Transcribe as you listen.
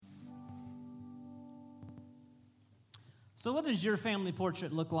So what does your family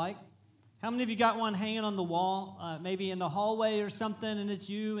portrait look like? How many of you got one hanging on the wall, maybe in the hallway or something, and it's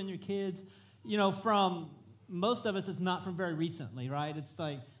you and your kids? You know, from most of us, it's not from very recently, right? It's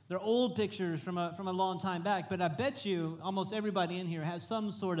like they're old pictures from a long time back, but I bet you almost everybody in here has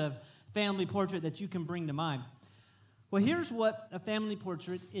some sort of family portrait that you can bring to mind. Well, here's what a family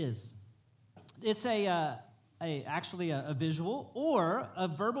portrait is. It's actually a visual or a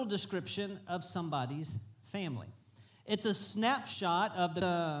verbal description of somebody's family. It's a snapshot of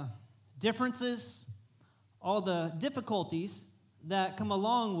the differences, all the difficulties that come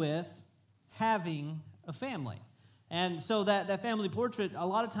along with having a family. And so that family portrait a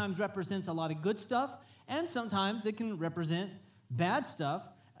lot of times represents a lot of good stuff, and sometimes it can represent bad stuff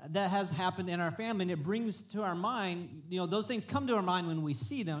that has happened in our family, and it brings to our mind, those things come to our mind when we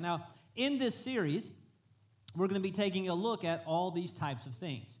see them. Now, in this series, we're going to be taking a look at all these types of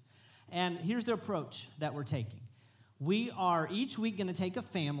things. And here's the approach that we're taking. We are each week going to take a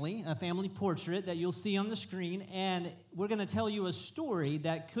family portrait that you'll see on the screen, and we're going to tell you a story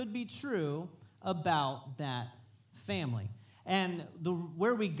that could be true about that family. And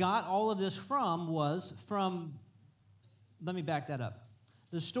where we got all of this from was from, let me back that up.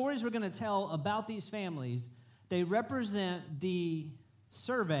 The stories we're going to tell about these families, they represent the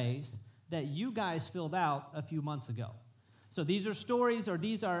surveys that you guys filled out a few months ago. So these are stories, or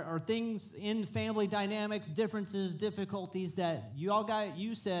these are things in family dynamics, differences, difficulties that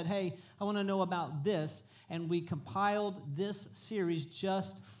you said, hey, I want to know about this, and we compiled this series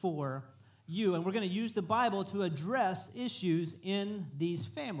just for you. And we're going to use the Bible to address issues in these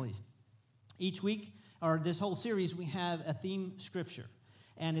families. Each week, or this whole series, we have a theme scripture.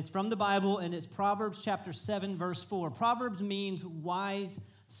 And it's from the Bible, and it's Proverbs chapter 7, verse 4. Proverbs means wise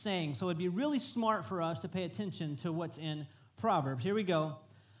saying. So it'd be really smart for us to pay attention to what's in Proverbs. Here we go.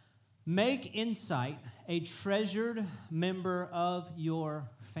 Make insight a treasured member of your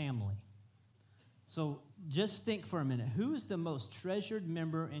family. So just think for a minute. Who is the most treasured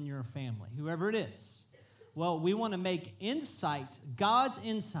member in your family? Whoever it is. Well, we want to make insight, God's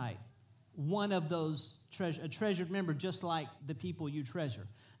insight, one of those a treasured member, just like the people you treasure.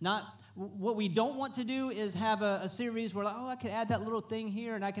 Not what we don't want to do is have a series where, I could add that little thing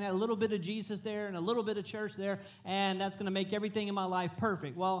here, and I can add a little bit of Jesus there, and a little bit of church there, and that's going to make everything in my life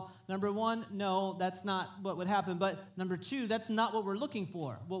perfect. Well, number one, no, that's not what would happen. But number two, that's not what we're looking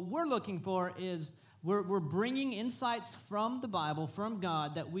for. What we're looking for is we're bringing insights from the Bible, from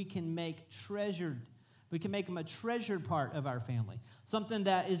God, that we can make treasured. We can make them a treasured part of our family, something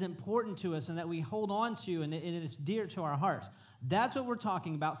that is important to us and that we hold on to, and it is dear to our hearts. That's what we're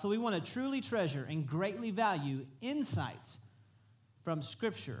talking about. So we want to truly treasure and greatly value insights from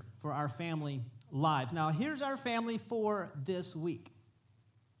Scripture for our family lives. Now, here's our family for this week.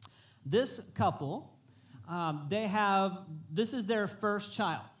 This couple, this is their first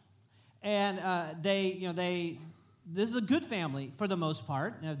child. And this is a good family for the most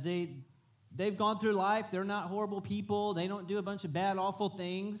part. Now, They've gone through life. They're not horrible people. They don't do a bunch of bad, awful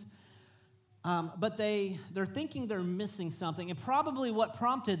things. But they're thinking they're missing something. And probably what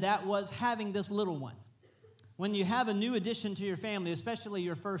prompted that was having this little one. When you have a new addition to your family, especially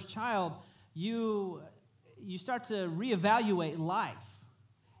your first child, you start to reevaluate life.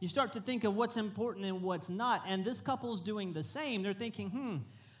 You start to think of what's important and what's not. And this couple's doing the same. They're thinking,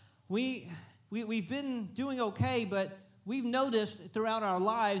 we've been doing okay, but we've noticed throughout our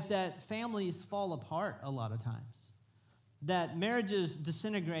lives that families fall apart a lot of times, that marriages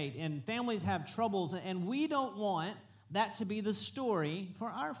disintegrate and families have troubles, and we don't want that to be the story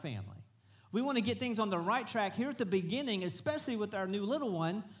for our family. We want to get things on the right track here at the beginning, especially with our new little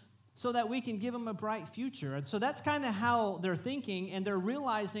one, so that we can give them a bright future. And so that's kind of how they're thinking, and they're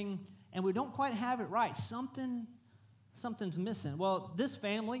realizing, and we don't quite have it right. Something's missing. Well, this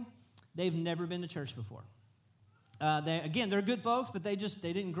family, they've never been to church before. They're good folks, but they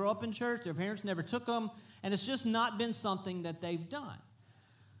didn't grow up in church. Their parents never took them, and it's just not been something that they've done.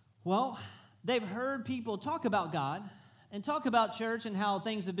 Well, they've heard people talk about God and talk about church and how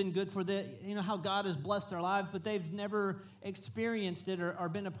things have been good for how God has blessed their lives, but they've never experienced it or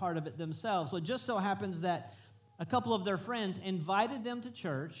been a part of it themselves. Well, it just so happens that a couple of their friends invited them to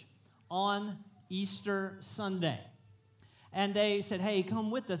church on Easter Sunday. And they said, hey, come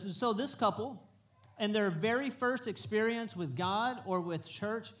with us. And so this couple, in their very first experience with God or with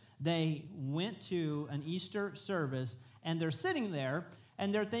church, they went to an Easter service, and they're sitting there,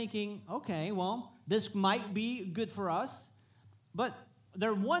 and they're thinking, okay, well, this might be good for us, but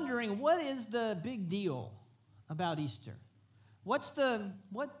they're wondering, what is the big deal about Easter? What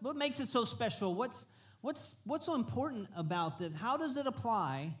makes it so special? What's so important about this? How does it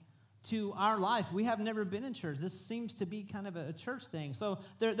apply to our life. We have never been in church. This seems to be kind of a church thing. So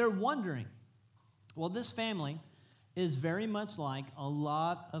they're wondering, well, this family is very much like a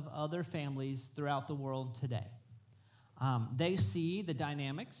lot of other families throughout the world today. They see the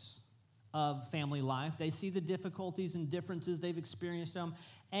dynamics of family life. They see the difficulties and differences. They've experienced them.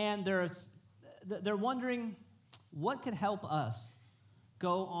 And they're wondering, what could help us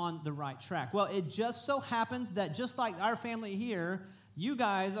go on the right track? Well, it just so happens that just like our family here, you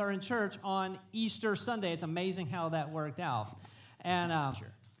guys are in church on Easter Sunday. It's amazing how that worked out. And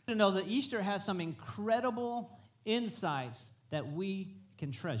to know that Easter has some incredible insights that we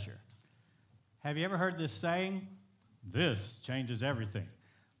can treasure. Have you ever heard this saying? This changes everything.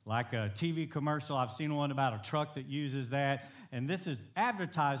 Like a TV commercial, I've seen one about a truck that uses that. And this is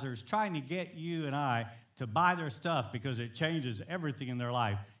advertisers trying to get you and I to buy their stuff because it changes everything in their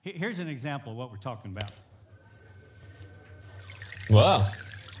life. Here's an example of what we're talking about. Whoa.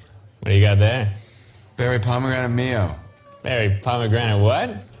 What do you got there? Berry pomegranate Mio. Berry pomegranate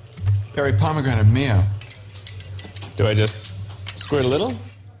what? Berry pomegranate Mio. Do I just squirt a little?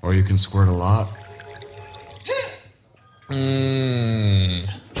 Or you can squirt a lot.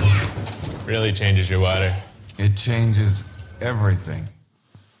 Really changes your water. It changes everything.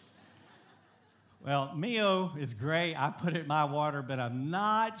 Well, Mio is great. I put it in my water, but I'm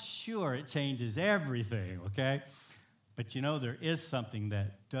not sure it changes everything, okay? But you know, there is something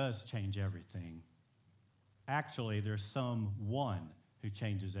that does change everything. Actually, there's someone who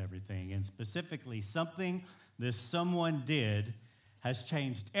changes everything. And specifically, something this someone did has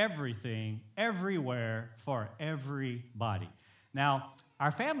changed everything, everywhere, for everybody. Now,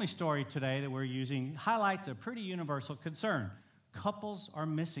 our family story today that we're using highlights a pretty universal concern. Couples are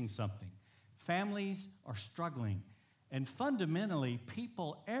missing something. Families are struggling. And fundamentally,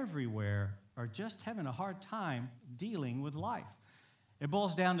 people everywhere are just having a hard time dealing with life. It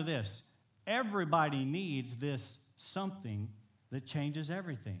boils down to this. Everybody needs this something that changes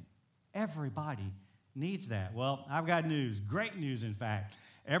everything. Everybody needs that. Well, I've got news, great news, in fact.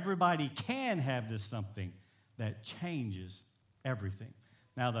 Everybody can have this something that changes everything.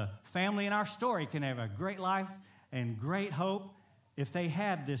 Now, the family in our story can have a great life and great hope if they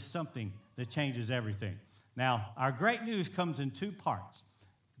have this something that changes everything. Now, our great news comes in two parts,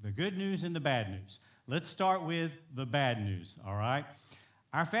 the good news and the bad news. Let's start with the bad news, all right?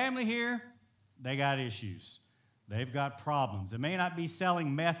 Our family here, they got issues. They've got problems. They may not be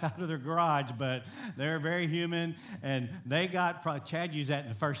selling meth out of their garage, but they're very human, and they got, Chad used that in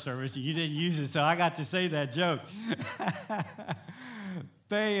the first service, and you didn't use it, so I got to say that joke.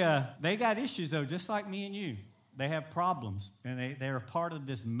 They got issues, though, just like me and you. They have problems, and they're a part of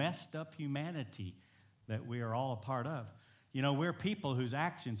this messed up humanity that we are all a part of. You know, we're people whose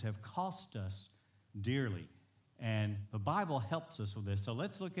actions have cost us dearly, and the Bible helps us with this. So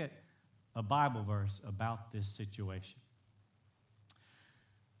let's look at a Bible verse about this situation.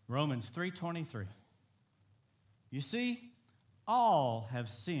 Romans 3:23. You see, all have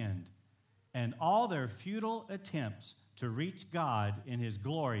sinned, and all their futile attempts to reach God in His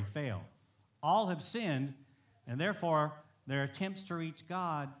glory fail. All have sinned, and therefore their attempts to reach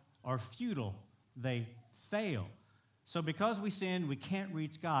God are futile. They fail. So because we sin, we can't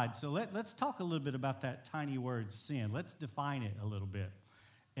reach God. So let's talk a little bit about that tiny word sin. Let's define it a little bit.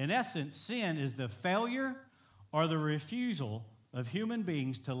 In essence, sin is the failure or the refusal of human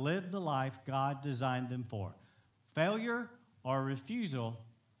beings to live the life God designed them for. Failure or refusal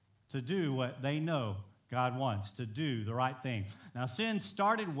to do what they know God wants, to do the right thing. Now, sin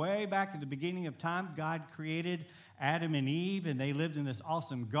started way back at the beginning of time. God created Adam and Eve, and they lived in this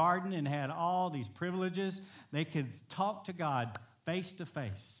awesome garden and had all these privileges. They could talk to God face to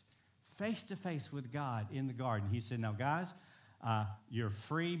face with God in the garden. He said, now, guys, you're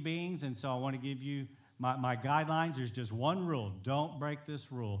free beings, and so I want to give you my guidelines. There's just one rule. Don't break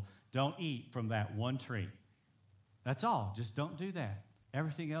this rule. Don't eat from that one tree. That's all. Just don't do that.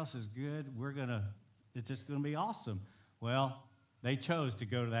 Everything else is good. It's just going to be awesome. Well, they chose to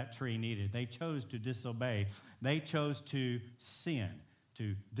go to that tree and eat it. They chose to disobey. They chose to sin,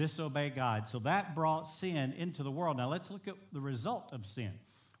 to disobey God. So that brought sin into the world. Now let's look at the result of sin.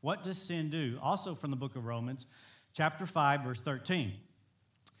 What does sin do? Also from the book of Romans, chapter 5, verse 13.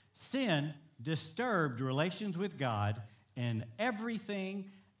 Sin disturbed relations with God and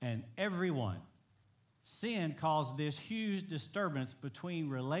everything and everyone. Sin caused this huge disturbance between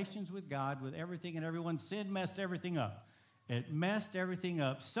relations with God, with everything and everyone. Sin messed everything up. It messed everything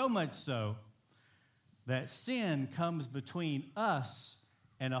up, so much so that sin comes between us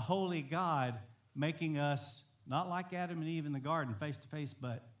and a holy God, making us not like Adam and Eve in the garden face to face,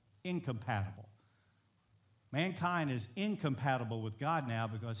 but incompatible. Mankind is incompatible with God now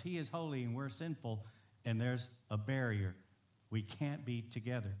because he is holy and we're sinful, and there's a barrier. We can't be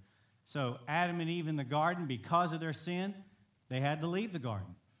together. So Adam and Eve in the garden, because of their sin, they had to leave the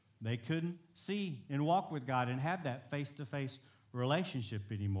garden. They couldn't see and walk with God and have that face-to-face relationship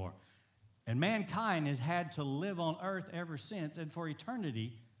anymore. And mankind has had to live on earth ever since and for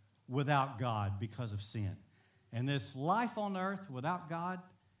eternity without God because of sin. And this life on earth without God,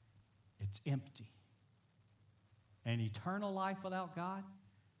 it's empty. And eternal life without God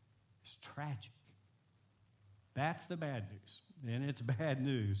is tragic. That's the bad news. And it's bad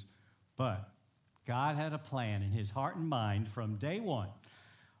news. But God had a plan in his heart and mind from day one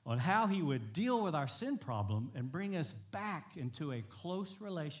on how he would deal with our sin problem and bring us back into a close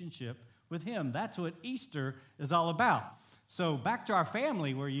relationship with him. That's what Easter is all about. So back to our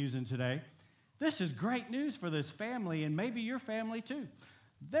family we're using today. This is great news for this family and maybe your family too.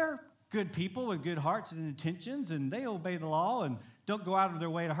 They're good people with good hearts and intentions, and they obey the law and don't go out of their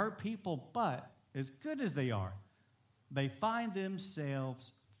way to hurt people. But as good as they are, they find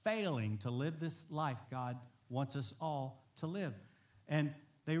themselves failing to live this life God wants us all to live. And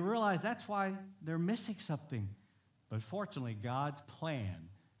they realize that's why they're missing something. But fortunately, God's plan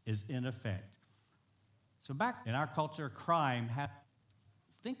is in effect. So back in our culture,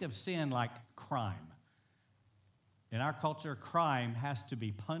 think of sin like crime. In our culture, crime has to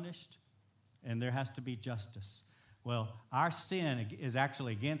be punished, and there has to be justice. Well, our sin is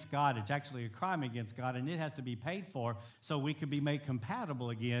actually against God. It's actually a crime against God, and it has to be paid for so we can be made compatible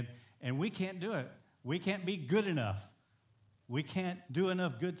again, and we can't do it. We can't be good enough. We can't do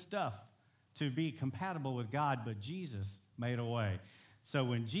enough good stuff to be compatible with God, but Jesus made a way. So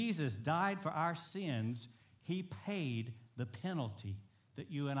when Jesus died for our sins, he paid the penalty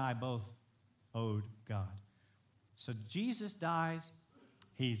that you and I both owed God. So Jesus dies,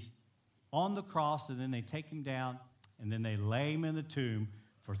 he's on the cross, and then they take him down, and then they lay him in the tomb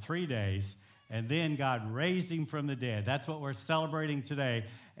for 3 days, and then God raised him from the dead. That's what we're celebrating today.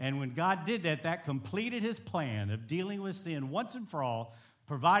 And when God did that, that completed his plan of dealing with sin once and for all,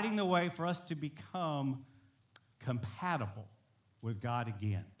 providing the way for us to become compatible with God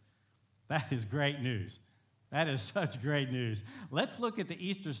again. That is great news. That is such great news. Let's look at the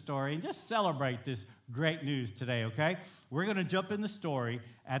Easter story and just celebrate this great news today, okay? We're going to jump in the story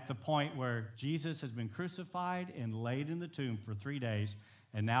at the point where Jesus has been crucified and laid in the tomb for 3 days,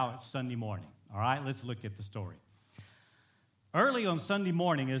 and now it's Sunday morning. All right, let's look at the story. Early on Sunday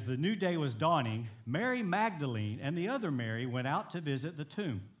morning, as the new day was dawning, Mary Magdalene and the other Mary went out to visit the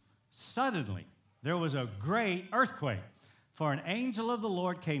tomb. Suddenly, there was a great earthquake, for an angel of the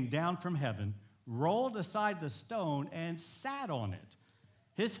Lord came down from heaven, rolled aside the stone, and sat on it.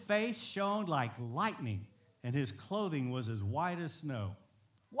 His face shone like lightning, and his clothing was as white as snow.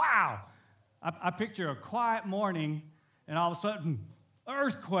 Wow! I picture a quiet morning, and all of a sudden,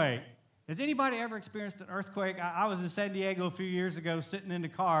 earthquake. Has anybody ever experienced an earthquake? I was in San Diego a few years ago, sitting in the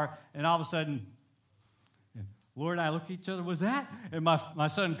car, and all of a sudden, Laura and I look at each other, was that? And my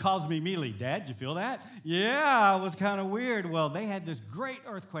son calls me immediately, Dad, did you feel that? Yeah, it was kind of weird. Well, they had this great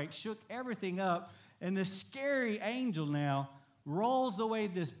earthquake, shook everything up, and this scary angel now rolls away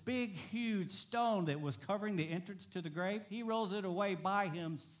this big, huge stone that was covering the entrance to the grave. He rolls it away by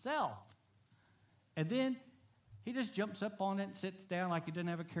himself. And then he just jumps up on it and sits down like he doesn't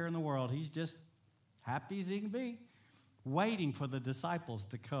have a care in the world. He's just happy as he can be, waiting for the disciples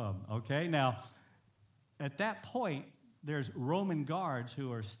to come, okay? Now, at that point, there's Roman guards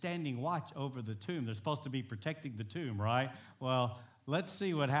who are standing watch over the tomb. They're supposed to be protecting the tomb, right? Well, let's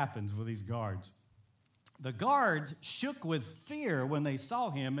see what happens with these guards. The guards shook with fear when they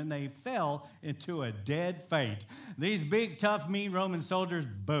saw him, and they fell into a dead faint. These big, tough, mean Roman soldiers,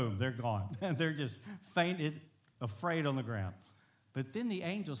 boom, they're gone. They're just fainted, afraid on the ground. But then the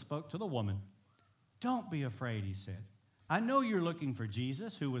angel spoke to the woman. Don't be afraid, he said. I know you're looking for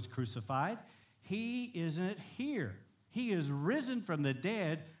Jesus, who was crucified. He isn't here. He is risen from the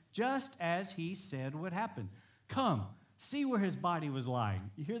dead, just as he said would happen. Come, see where his body was lying.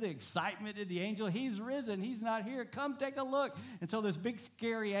 You hear the excitement of the angel? He's risen. He's not here. Come take a look. And so this big,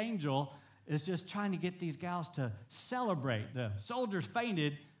 scary angel is just trying to get these gals to celebrate. The soldiers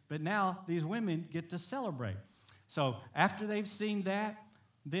fainted, but now these women get to celebrate. So after they've seen that,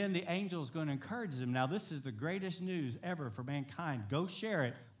 then the angel is going to encourage them. Now, this is the greatest news ever for mankind. Go share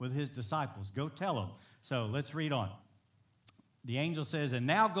it with his disciples. Go tell them. So let's read on. The angel says, and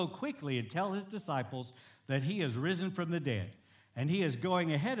now go quickly and tell his disciples that he is risen from the dead, and he is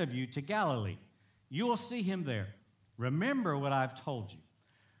going ahead of you to Galilee. You will see him there. Remember what I've told you.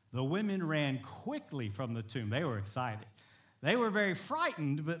 The women ran quickly from the tomb. They were excited. They were very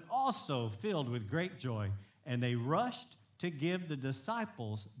frightened, but also filled with great joy. and they rushed to give the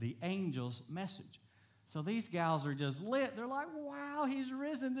disciples the angel's message. So these gals are just lit. They're like, wow, he's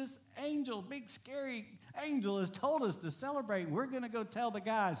risen. This angel, big scary angel, has told us to celebrate. We're going to go tell the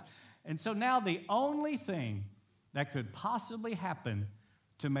guys. And so now the only thing that could possibly happen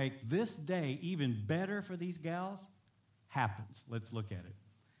to make this day even better for these gals happens. Let's look at it.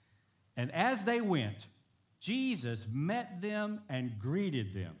 And as they went, Jesus met them and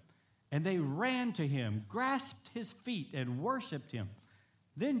greeted them. And they ran to him, grasped his feet, and worshiped him.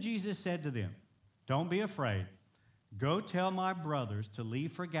 Then Jesus said to them, "Don't be afraid. Go tell my brothers to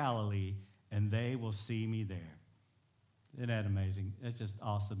leave for Galilee, and they will see me there." Isn't that amazing? It's just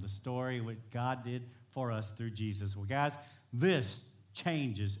awesome. The story, what God did for us through Jesus. Well, guys, this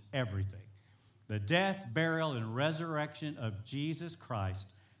changes everything. The death, burial, and resurrection of Jesus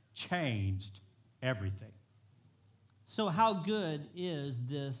Christ changed everything. So how good is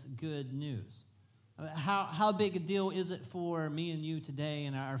this good news? How big a deal is it for me and you today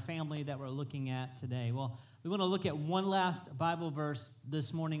and our family that we're looking at today? Well, we want to look at one last Bible verse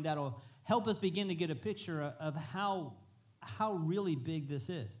this morning that'll help us begin to get a picture of how really big this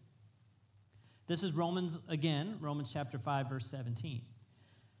is. This is Romans chapter 5, verse 17.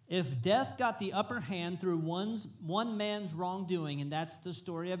 If death got the upper hand through one man's wrongdoing, and that's the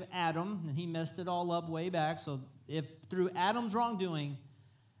story of Adam, and he messed it all up way back. So if through Adam's wrongdoing,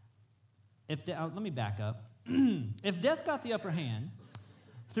 let me back up. If death got the upper hand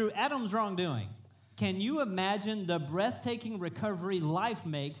through Adam's wrongdoing, can you imagine the breathtaking recovery life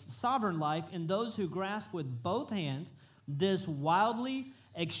makes, sovereign life, in those who grasp with both hands this wildly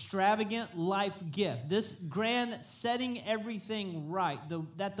extravagant life gift, this grand setting everything right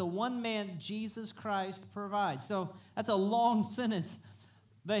that the one man, Jesus Christ, provides? So that's a long sentence,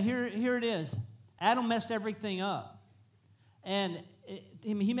 but here it is. Adam messed everything up, and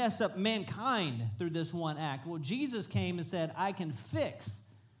he messed up mankind through this one act. Well, Jesus came and said, I can fix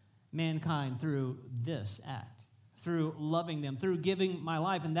mankind through this act, through loving them, through giving my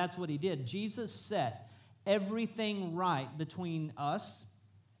life, and that's what he did. Jesus set everything right between us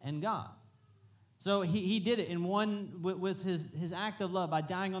and God. So he did it in one with his act of love by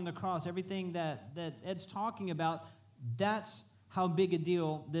dying on the cross. Everything that Ed's talking about, that's how big a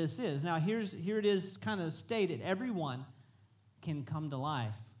deal this is. Now here it is kind of stated. Everyone can come to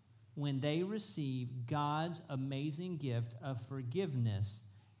life when they receive God's amazing gift of forgiveness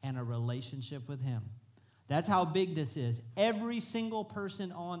and a relationship with him. That's how big this is. Every single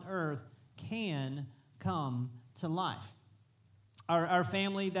person on earth can come to life. Our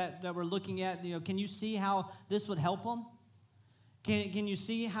family that we're looking at, can you see how this would help them? Can you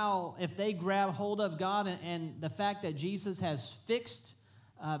see how if they grab hold of God and the fact that Jesus has fixed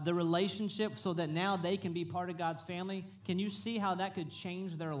the relationship so that now they can be part of God's family, can you see how that could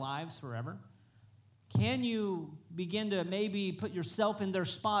change their lives forever? Can you begin to maybe put yourself in their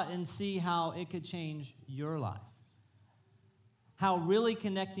spot and see how it could change your life? How really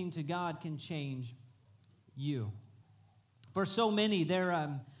connecting to God can change you. For so many,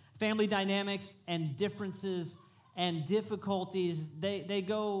 their family dynamics and differences and difficulties, they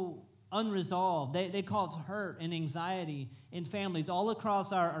go unresolved. They cause hurt and anxiety in families all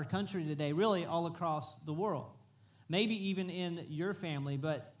across our country today, really all across the world. Maybe even in your family,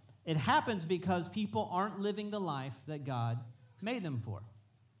 but it happens because people aren't living the life that God made them for.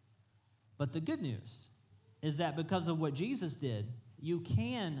 But the good news is that because of what Jesus did, you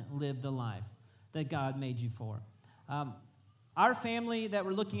can live the life that God made you for. Our family that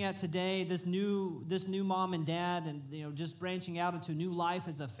we're looking at today, this new mom and dad, and just branching out into new life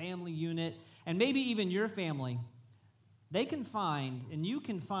as a family unit, and maybe even your family, they can find, and you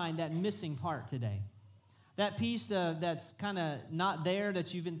can find that missing part today. That piece that's kind of not there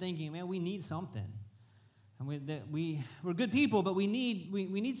that you've been thinking, man, we need something. And we're good people, but we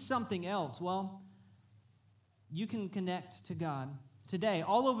need something else. Well, you can connect to God today.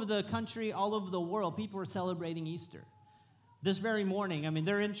 All over the country, all over the world, people are celebrating Easter. This very morning,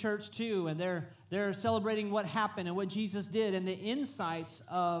 they're in church too, and they're celebrating what happened and what Jesus did and the insights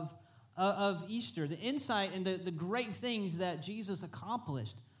of Easter, the insight and the great things that Jesus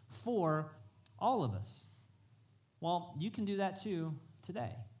accomplished for all of us. Well, you can do that too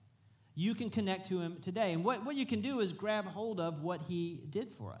today. You can connect to him today. And what you can do is grab hold of what he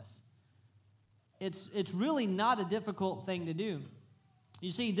did for us. It's really not a difficult thing to do. You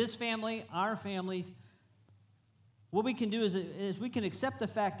see, this family, our families, what we can do is we can accept the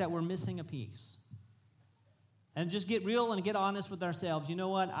fact that we're missing a piece. And just get real and get honest with ourselves. You know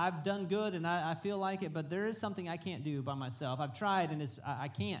what? I've done good and I feel like it, but there is something I can't do by myself. I've tried and I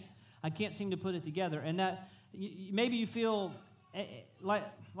can't. I can't seem to put it together. And that maybe you feel like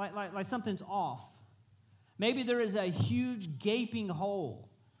something's off. Maybe there is a huge gaping hole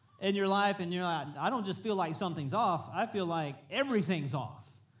in your life, and you're like, I don't just feel like something's off, I feel like everything's off.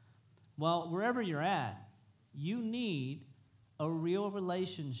 Well, wherever you're at, you need a real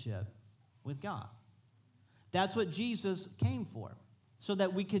relationship with God. That's what Jesus came for, so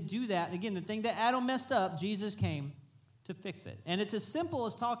that we could do that. Again, the thing that Adam messed up, Jesus came to fix it. And it's as simple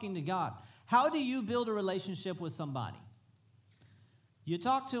as talking to God. How do you build a relationship with somebody? You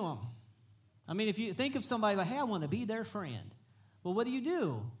talk to them. I mean, if you think of somebody like, hey, I want to be their friend. Well, what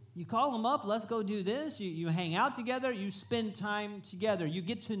do? You call them up, let's go do this. You hang out together, you spend time together. You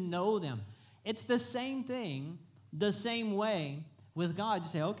get to know them. It's the same thing, the same way with God. You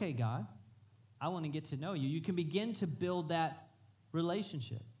say, okay, God, I want to get to know you. You can begin to build that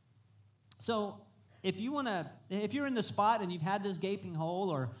relationship. So if you're in the spot and you've had this gaping hole,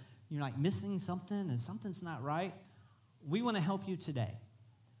 or you're like missing something and something's not right, we want to help you today.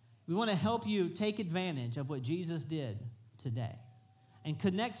 We want to help you take advantage of what Jesus did today and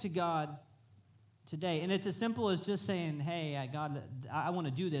connect to God today. And it's as simple as just saying, hey, God, I want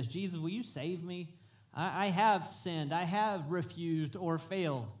to do this. Jesus, will you save me? I have sinned. I have refused or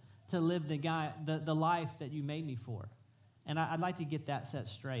failed to live the life that you made me for. And I'd like to get that set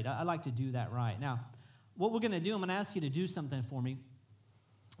straight. I'd like to do that right. Now, what we're going to do, I'm going to ask you to do something for me.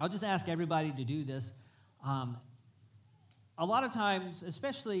 I'll just ask everybody to do this. A lot of times,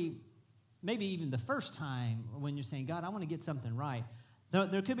 especially maybe even the first time when you're saying, God, I want to get something right,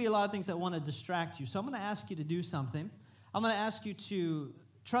 there could be a lot of things that want to distract you. So I'm going to ask you to do something. I'm going to ask you to,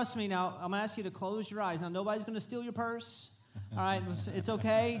 trust me now, I'm going to ask you to close your eyes. Now, nobody's going to steal your purse. All right, it's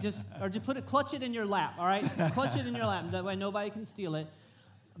okay. Just clutch it in your lap, all right? Clutch it in your lap. That way nobody can steal it.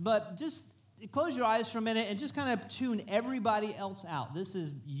 But just close your eyes for a minute and just kind of tune everybody else out. This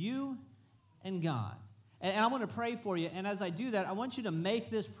is you and God. And I want to pray for you. And as I do that, I want you to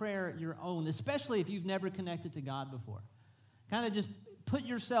make this prayer your own, especially if you've never connected to God before. Kind of just put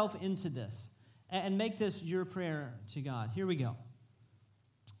yourself into this and make this your prayer to God. Here we go.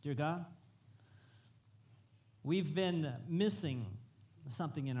 Dear God, we've been missing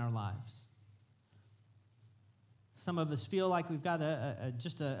something in our lives. Some of us feel like we've got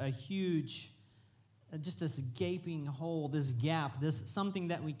a huge, just this gaping hole, this gap, this something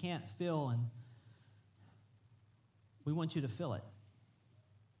that we can't fill, and we want you to fill it.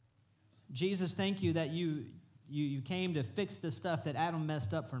 Jesus, thank you that you came to fix the stuff that Adam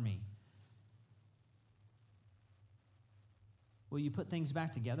messed up for me. Will you put things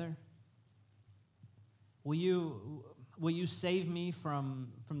back together? Will you save me from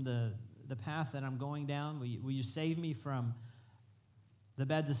the path that I'm going down? Will you save me from the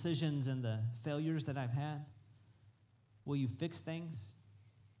bad decisions and the failures that I've had? Will you fix things?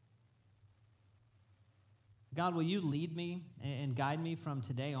 God, will you lead me and guide me from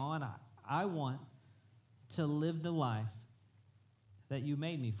today on? I want to live the life that you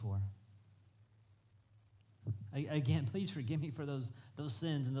made me for. Again, please forgive me for those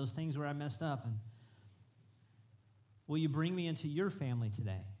sins and those things where I messed up. And will you bring me into your family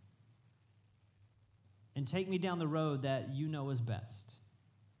today and take me down the road that you know is best?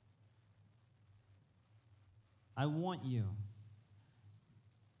 I want you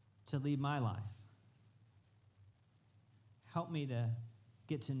to lead my life. Help me to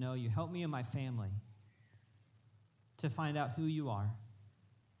get to know you. Help me and my family to find out who you are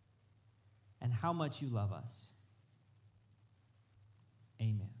and how much you love us.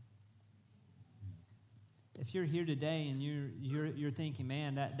 Amen. If you're here today and you're thinking,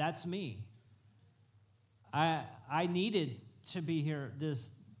 man, that's me. I needed to be here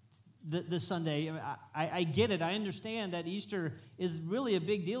this Sunday. I get it. I understand that Easter is really a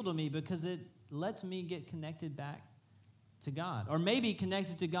big deal to me because it lets me get connected back to God, or maybe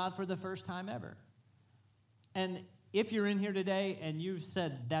connected to God for the first time ever. And if you're in here today and you've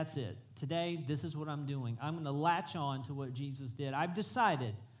said, that's it, today this is what I'm doing, I'm going to latch on to what Jesus did. I've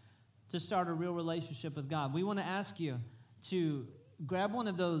decided to start a real relationship with God. We want to ask you to grab one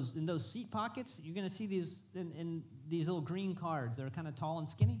of those, in those seat pockets, you're going to see these in these little green cards that are kind of tall and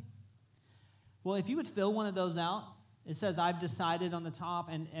skinny. Well, if you would fill one of those out, it says, I've decided on the top,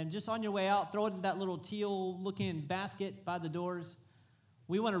 and just on your way out, throw it in that little teal-looking basket by the doors.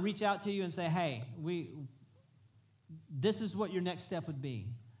 We want to reach out to you and say, hey, this is what your next step would be.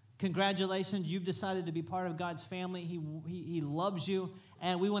 Congratulations, you've decided to be part of God's family. He loves you,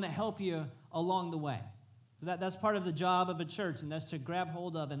 and we want to help you along the way. So that's part of the job of a church, and that's to grab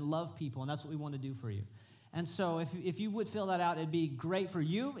hold of and love people, and that's what we want to do for you. And so if you would fill that out, it'd be great for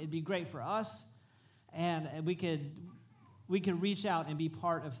you. It'd be great for us. And we could reach out and be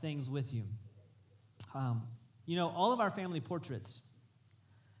part of things with you. All of our family portraits,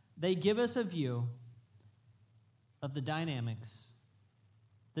 they give us a view of the dynamics,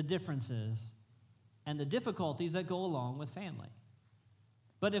 the differences, and the difficulties that go along with family.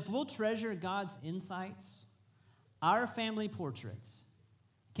 But if we'll treasure God's insights, our family portraits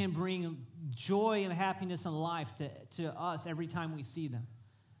can bring joy and happiness and life to us every time we see them.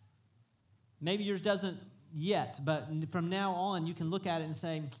 Maybe yours doesn't yet, but from now on, you can look at it and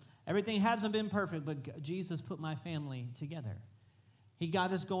say, everything hasn't been perfect, but Jesus put my family together. He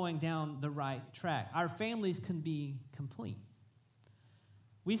got us going down the right track. Our families can be complete.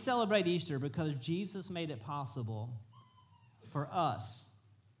 We celebrate Easter because Jesus made it possible for us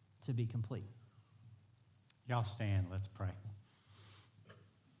to be complete. Y'all stand, let's pray.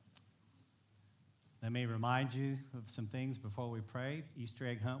 Let me remind you of some things before we pray. Easter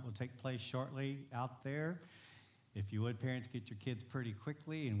egg hunt will take place shortly out there. If you would, parents, get your kids pretty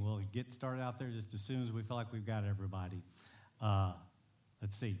quickly, and we'll get started out there just as soon as we feel like we've got everybody.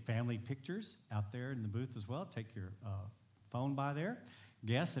 Let's see, family pictures out there in the booth as well. Take your phone by there.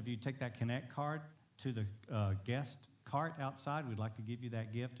 Guests, if you take that Connect card to the guest cart outside, we'd like to give you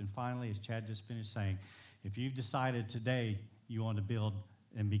that gift. And finally, as Chad just finished saying, if you've decided today you want to build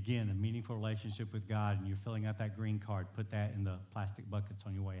and begin a meaningful relationship with God and you're filling out that green card, put that in the plastic buckets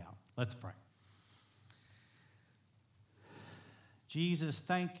on your way out. Let's pray. Jesus,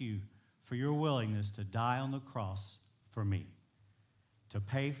 thank you for your willingness to die on the cross for me, to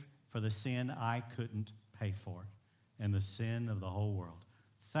pay for the sin I couldn't pay for and the sin of the whole world.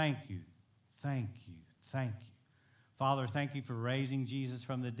 Thank you, thank you, thank you. Father, thank you for raising Jesus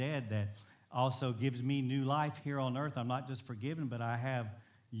from the dead that also gives me new life here on earth. I'm not just forgiven, but I have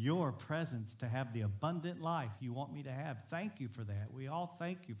your presence to have the abundant life you want me to have. Thank you for that. We all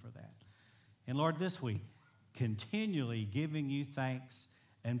thank you for that. And Lord, this week, continually giving you thanks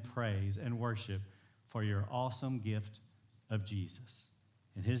and praise and worship for your awesome gift of Jesus.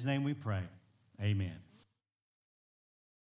 In his name we pray. Amen.